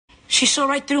She saw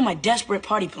right through my desperate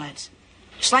party plans.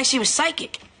 It's like she was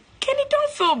psychic. Kenny,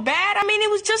 don't feel bad. I mean, it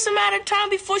was just a matter of time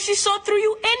before she saw through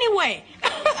you anyway.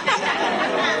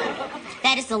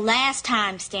 That is the last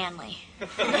time, Stanley.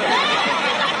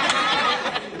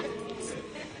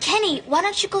 Kenny, why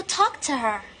don't you go talk to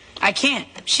her? I can't.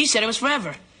 She said it was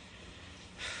forever.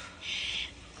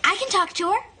 I can talk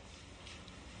to her.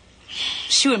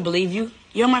 She wouldn't believe you.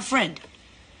 You're my friend.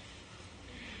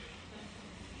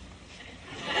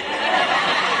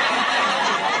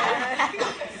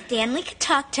 Stanley could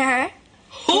talk to her.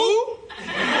 Who?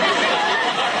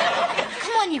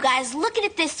 Come on, you guys, look at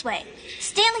it this way.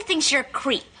 Stanley thinks you're a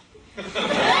creep. If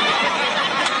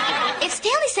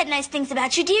Stanley said nice things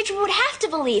about you, Deirdre would have to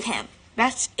believe him.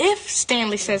 That's if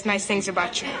Stanley says nice things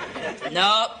about you.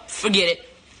 No, forget it.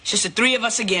 It's just the three of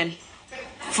us again.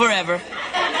 Forever.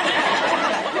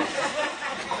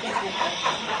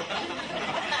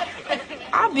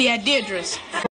 I'll be at Deirdre's.